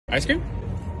Ice cream?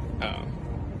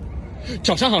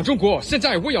 早上好，中国！现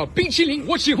在我要冰淇淋，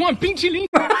我喜欢冰淇淋。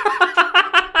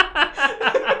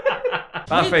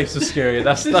That face is scary.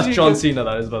 That's John Cena,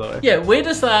 that is, by the way. Yeah, where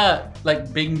does that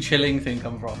like Bing chilling thing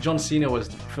come from? John Cena was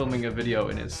filming a video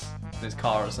in his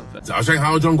car or something. 早上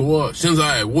好，中国！现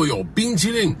在我有冰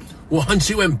淇淋，我很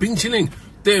喜欢冰淇淋，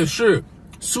但是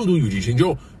速度与激情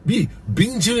就比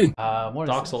冰淇淋。What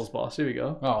is Dark this? Souls boss. Here we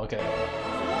go. Oh, okay.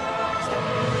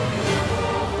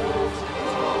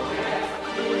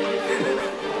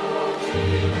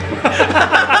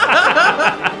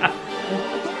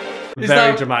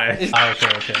 Very dramatic.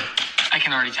 Okay. I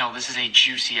can already tell this is a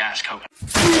juicy ass coconut.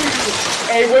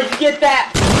 Hey, where'd you get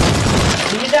that?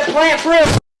 Use that plant fruit.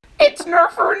 It's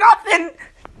Nerf or nothing.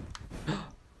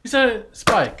 Is that a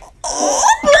spike? Oh,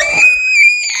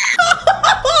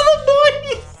 the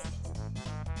noise!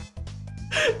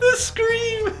 The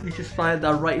scream! You just fired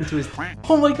that right into his...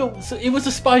 Oh my god, so it was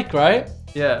a spike, right?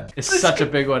 Yeah, it's such a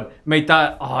big one. Made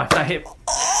that... Oh, if that hit...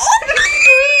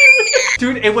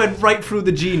 Dude, it went right through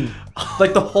the gene.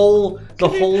 Like the whole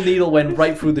needle went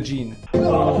right through the gene. Put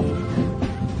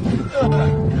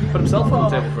himself on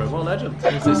the table for him. What a legend.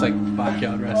 Is this like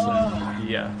backyard wrestling?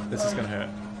 Yeah, this is gonna hurt.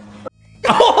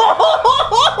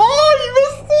 Oh, you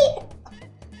missed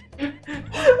it!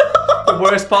 The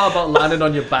worst part about landing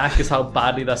on your back is how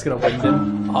badly that's gonna wind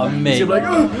him. Oh, mate. You're like...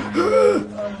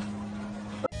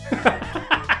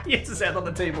 He hits his head on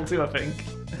the table too, I think.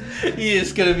 He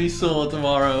is gonna be sore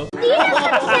tomorrow. Do you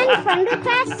have send friend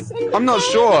requests? I'm not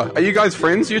sure. Are you guys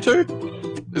friends, you two?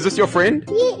 Is this your friend?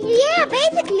 Yeah,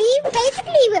 basically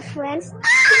we're friends.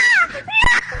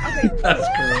 That's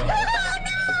cool.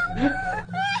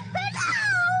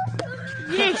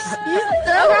 Yes.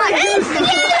 No.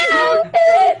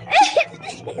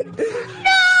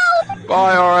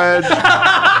 Bye, Orange.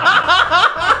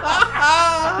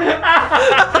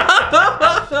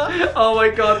 Oh my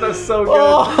god, that's so good.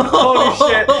 Holy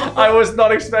shit. I was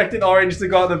not expecting Orange to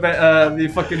go on the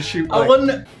fucking shoot. I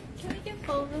wouldn't... Can we get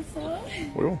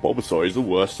Bulbasaur? Well, Bulbasaur is the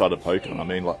worst side of Pokemon. I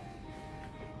mean, like...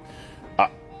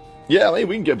 yeah, I mean,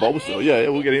 we can get Bulbasaur. Yeah,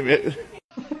 we'll get him.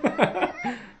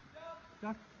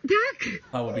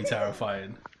 That would be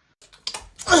terrifying.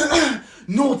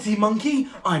 Naughty monkey,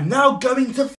 I'm now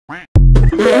going to...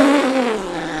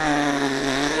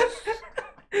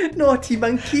 Naughty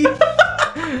monkey.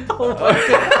 Oh my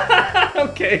god.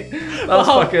 Okay. That was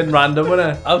fucking random,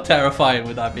 wasn't it? How terrifying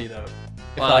would that be though?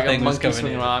 If Well, that like a thing was monkey coming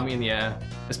swinging in. around, I mean, yeah.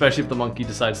 Especially if the monkey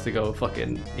decides to go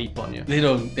fucking ape on you. They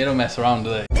don't mess around, do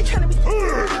they?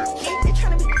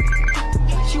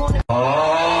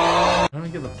 I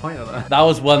don't get the point of that. That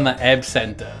was one that Eb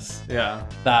sent us. Yeah.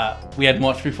 That we hadn't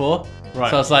watched before. Right.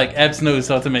 So I was like, Eb knows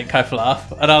how to make Kaif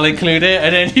laugh, and I'll include it,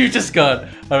 and then you just gone,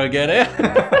 I don't get it.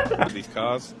 These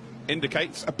cars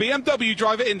indicates a BMW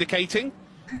driver indicating.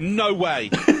 No way.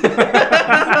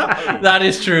 That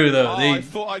is true though. I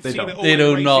thought I'd seen it all They in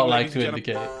do racing, not ladies like and to gentlemen.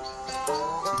 indicate.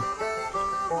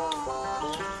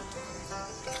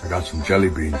 I got some jelly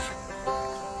beans.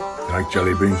 You like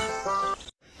jelly beans?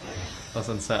 That's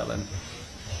unsettling.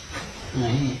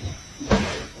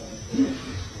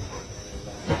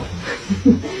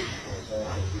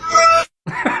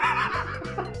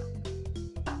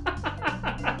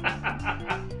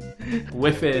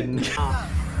 Whiffing.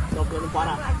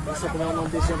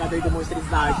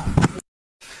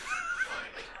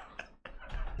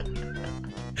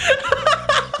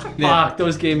 Fuck,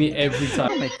 those gave me every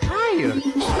time.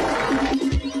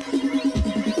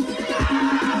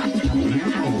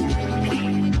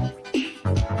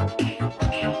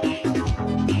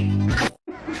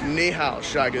 Ni hao,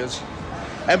 shaggers.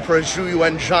 Emperor Zhu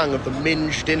Yuanzhang of the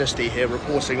Ming dynasty here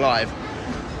reporting live.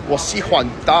 我喜欢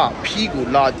大屁股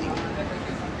拉丁.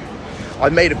 I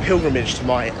made a pilgrimage to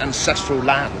my ancestral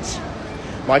lands.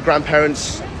 My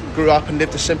grandparents grew up and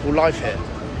lived a simple life here,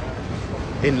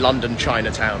 in London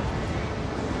Chinatown.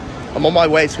 I'm on my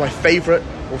way to my favourite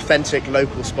authentic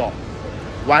local spot,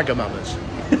 Wagamama's.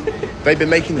 They've been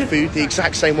making the food the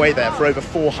exact same way there for over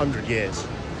 400 years.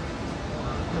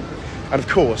 And of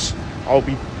course, I'll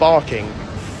be barking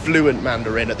fluent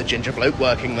Mandarin at the ginger bloke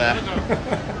working there.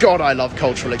 God, I love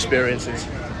cultural experiences.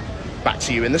 Back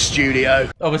to you in the studio.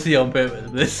 Obviously on purpose,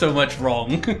 but there's so much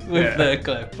wrong with the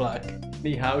clip black.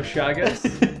 Ni hao, shaggers.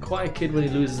 Quiet kid when he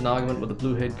loses an argument with a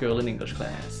blue-haired girl in English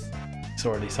class. This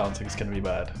already sounds like it's gonna be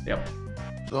bad. Yep.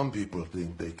 Some people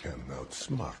think they can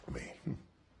outsmart me.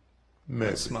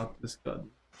 Maybe. Smart this good.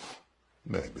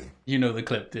 Maybe. You know the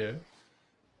clip, do you?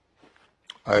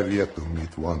 I've yet to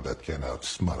meet one that can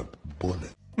outsmart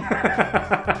bullet.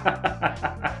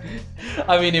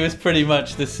 I mean, it was pretty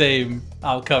much the same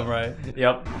outcome, right?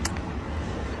 Yep.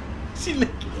 She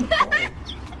licking. I'm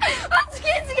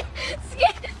scared.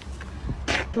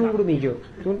 Tú, Brunillo.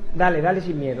 Tú, dale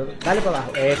sin miedo. Dale para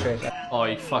abajo. Eso es. Oh,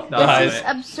 you fucked that. Guys.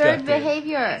 Up. Absurd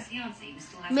behavior.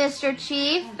 Mr.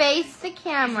 Chief, face the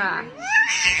camera.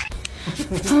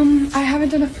 I haven't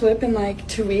done a flip in like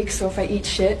 2 weeks, so if I eat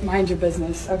shit, mind your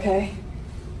business, okay?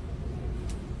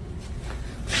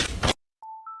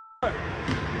 You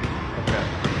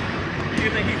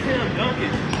think he's him,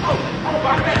 Duncan? Oh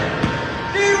my God!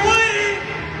 He winning!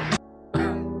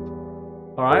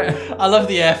 Alright. I love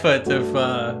the effort of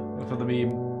For the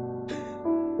meme.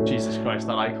 Jesus Christ,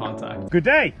 that eye contact. Good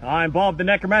day, I'm Bob the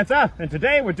Necromancer, and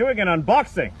today we're doing an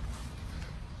unboxing.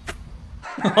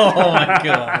 Oh my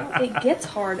God. It gets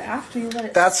hard after you let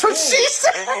it That's what she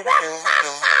said!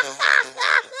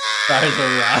 That is a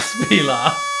raspy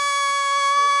laugh.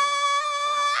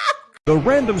 The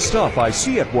random stuff I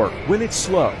see at work when it's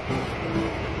slow.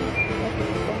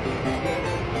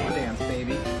 Dance,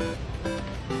 baby.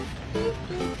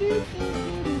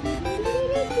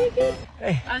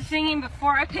 I was thinking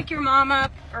before I pick your mom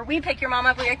up, or we pick your mom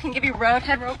up, I can give you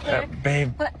roadhead real quick.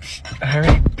 Babe, What? I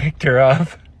already picked her up.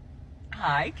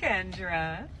 Hi,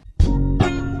 Kendra.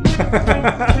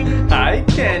 Hi,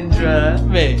 Kendra.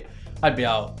 Me, I'd be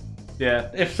out.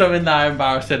 Yeah. If something that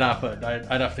embarrassing happened,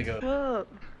 I'd have to go. Look,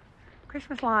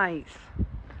 Christmas lights.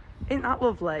 Ain't that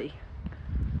lovely?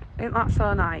 Ain't that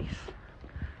so nice?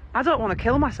 I don't want to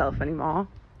kill myself anymore.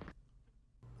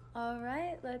 All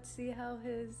right, let's see how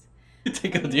his It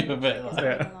tickled you a bit. Like.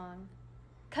 Yeah.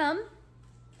 Come.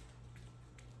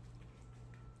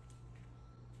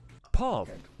 Paul,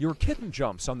 your kitten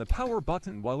jumps on the power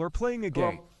button while we're playing a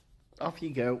game. Well, off you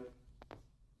go.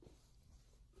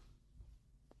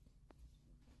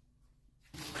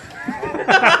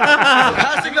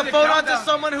 Passing the phone on to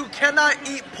someone who cannot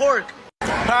eat pork.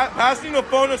 Passing the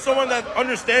phone to someone that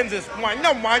understands this. Passing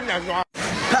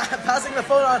the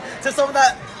phone on to someone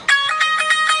that...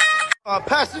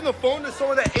 passing the phone to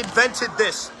someone that invented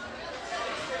this.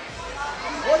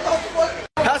 What the fuck?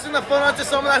 Passing the phone on to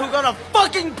someone who got a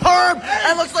fucking perm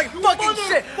and looks like fucking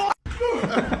shit.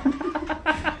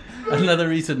 Another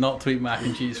reason not to eat mac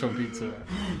and cheese from pizza.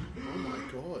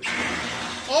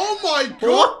 Oh my God!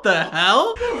 What the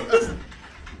hell?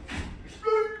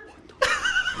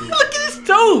 Look at his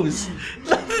toes!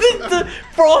 The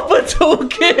proper toe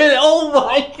kid! Oh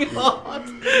my God!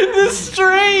 The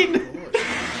strain!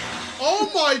 Oh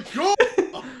my God!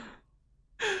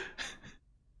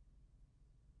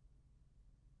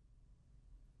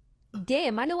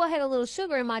 Damn, I knew I had a little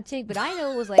sugar in my tank, but I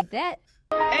know it was like that.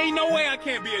 Ain't no way I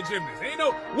can't be a gymnast. Ain't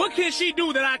no. What can she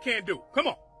do that I can't do? Come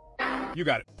on. You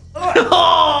got it.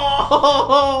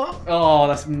 Oh,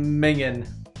 that's minging.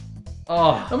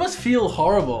 Oh. That must feel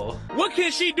horrible. What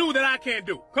can she do that I can't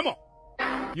do? Come on.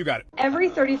 You got it. Every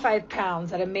 35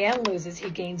 pounds that a man loses, he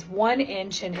gains 1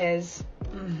 inch in his...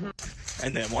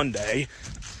 And then one day,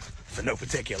 for no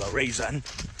particular reason,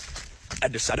 I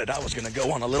decided I was gonna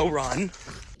go on a little run.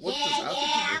 What does that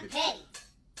have to do?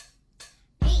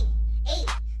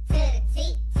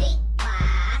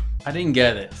 I didn't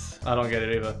get this. I don't get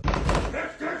it either.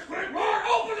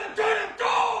 Open the damn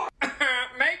door!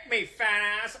 Make me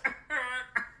fast.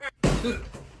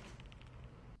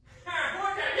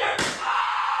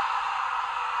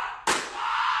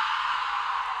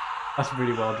 That's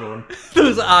really well drawn.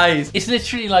 Those eyes. It's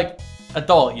literally like a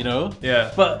dot, you know?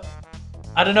 Yeah. But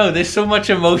I don't know, there's so much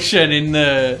emotion in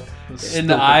the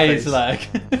eyes, face. like.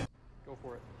 Go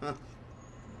for it. Huh.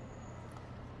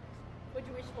 What'd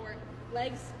you wish for?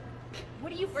 Legs?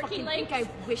 What do you fucking think I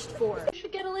wished for? I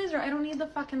should get a laser. I don't need the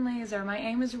fucking laser. My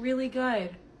aim is really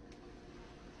good.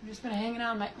 I've just been hanging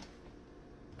out in my...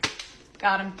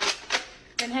 Got him.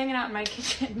 Been hanging out in my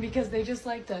kitchen because they just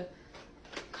like to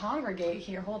congregate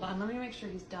here. Hold on, let me make sure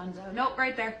he's done. Nope,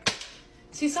 right there.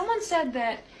 See, someone said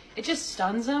that it just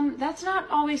stuns them. That's not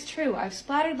always true. I've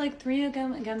splattered like 3 of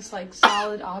them against like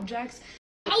solid objects.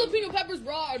 Jalapeno peppers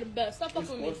raw are the best. Stop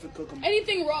fucking with me.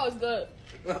 Anything raw is good.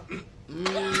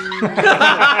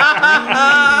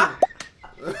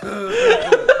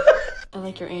 I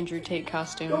like your Andrew Tate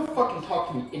costume. Don't fucking talk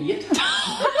to me, idiot.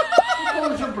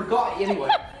 What was your forgot anyway?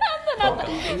 Not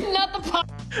the pop.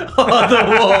 Oh, the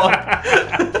war.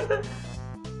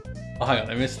 Oh, hang on,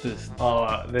 I missed this.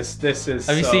 Oh, this is.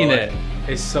 Have you seen it?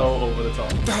 It's so over the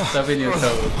top. Stub in your toe.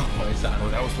 Oh,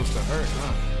 that was supposed to hurt,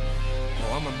 huh?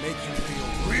 Oh, I'm gonna make you feel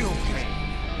real pain.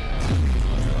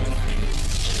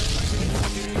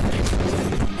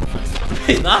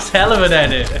 Hey, that's hell of an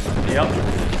edit. Yep.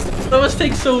 That must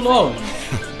take so long.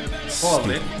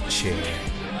 Probably.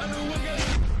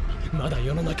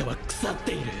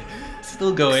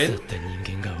 Still going.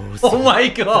 Oh my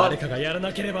god. Okay,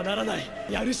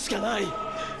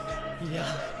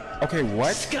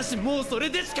 what?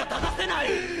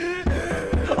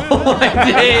 Oh my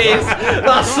days.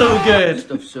 That's so good.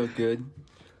 Stuff's so good.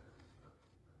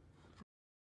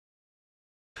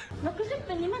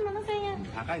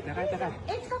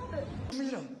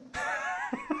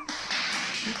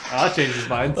 That changed his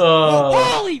mind.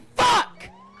 Holy fuck!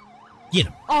 Get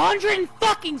him.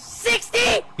 160?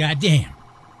 Goddamn.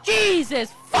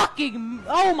 Jesus fucking!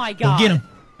 Oh my god! Go get him.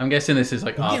 I'm guessing this is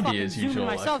like RP as Zooming usual.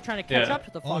 myself trying to catch up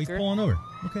to the fucker. Oh, he's pulling over.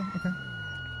 Okay.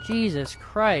 Jesus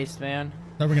Christ, man.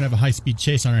 Thought we're gonna have a high-speed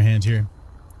chase on our hands here.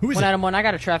 Who is One it? Adam 1, I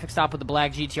got a traffic stop with the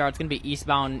black GTR. It's gonna be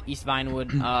eastbound East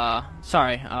Vinewood.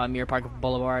 Mirror Park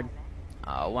Boulevard.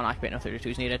 1 occupant, no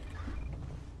 32s needed.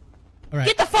 All right.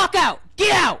 Get the fuck out!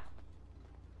 Get out!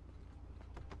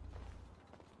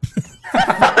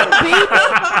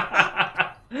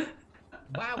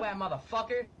 Wow,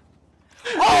 motherfucker.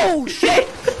 Oh shit!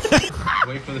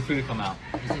 Wait for the food to come out.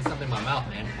 You see something in my mouth,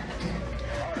 man.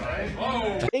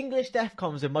 English death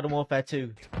comms in Modern Warfare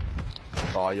 2.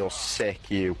 Oh, you're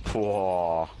sick, you.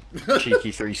 Whoa.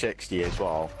 Cheeky 360 as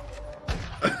well.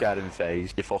 Get in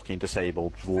phase. You're fucking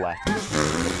disabled.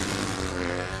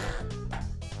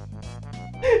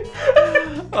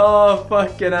 Oh,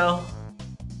 fucking hell.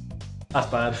 That's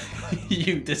bad.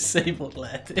 You disabled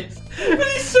lettuce. But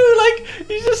he's so like,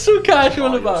 he's just so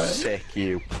casual about it. Sick,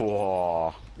 you.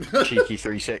 Whoa. Cheeky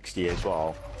 360 as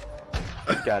well.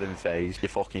 Get in phase. You're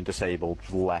fucking disabled.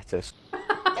 Lettuce.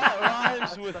 That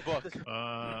rhymes with book.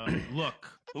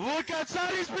 Look. Look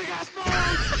outside his big ass nose!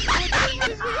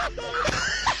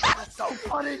 That's so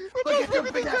funny. Look at your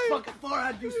big ass fucking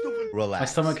forehead, you stupid. My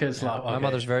stomach hurts like. My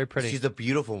mother's very pretty. She's a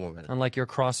beautiful woman. Unlike your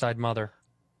cross-eyed mother.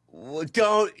 Well,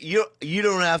 you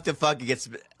don't have to fucking get.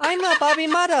 I'm not Bobby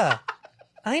Mother.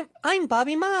 I'm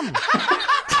Bobby Mom.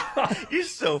 You're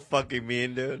so fucking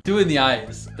mean, dude. Doing the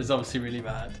eyes is obviously really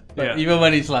bad. Like, Yeah. even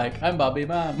when he's like, I'm Bobby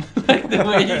Mom. Like the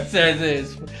way he says it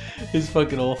is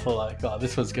fucking awful. Like, oh,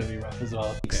 this one's gonna be rough as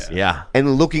well. Yeah.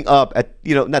 And looking up at,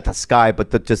 you know, not the sky,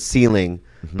 but the ceiling,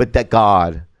 but that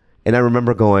God. And I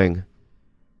remember going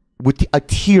with a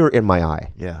tear in my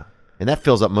eye. Yeah. And that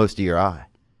fills up most of your eye.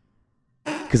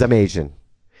 Because I'm Asian.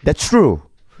 That's true.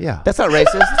 Yeah. That's not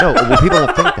racist. No, well, people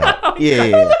don't think that.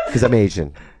 Yeah. Because I'm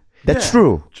Asian. That's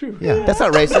true. True. Yeah. That's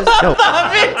not racist. No.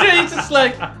 Me too. He's just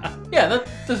like, yeah,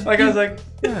 that's Like I was like,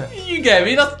 yeah. You get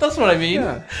me. That's what I mean.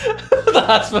 Yeah.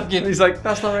 That's fucking. He's like,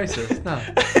 that's not racist. No.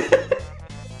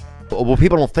 Well,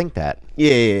 people don't think that.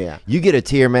 Yeah. You get a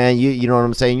tear, man. You know what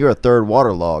I'm saying? You're a third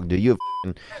waterlog, dude.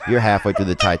 You're halfway through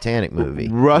the Titanic movie.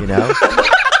 Right. You know?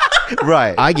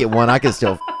 Right. I get one. I can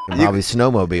still probably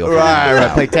snowmobile.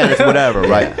 Right. Play tennis, whatever.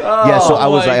 Right. Yeah. So I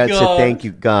was like, I said, thank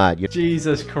you, God.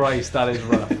 Jesus Christ, that is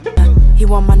rough. He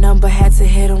want my number, had to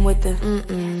hit him with the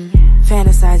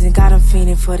fantasizing, got him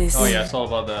fiending for this. Oh yeah, it's all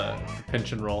about the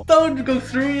pinch and roll. That would go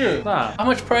through you. Nah. How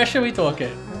much pressure are we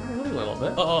talking? A little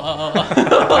bit.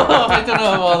 I don't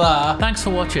know about that. Thanks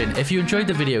for watching. If you enjoyed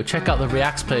the video, check out the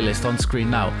Reacts playlist on screen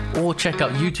now, or check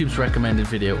out YouTube's recommended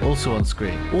video also on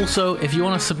screen. Also, if you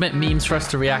want to submit memes for us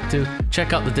to react to,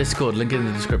 check out the Discord, link in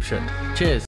the description. Cheers.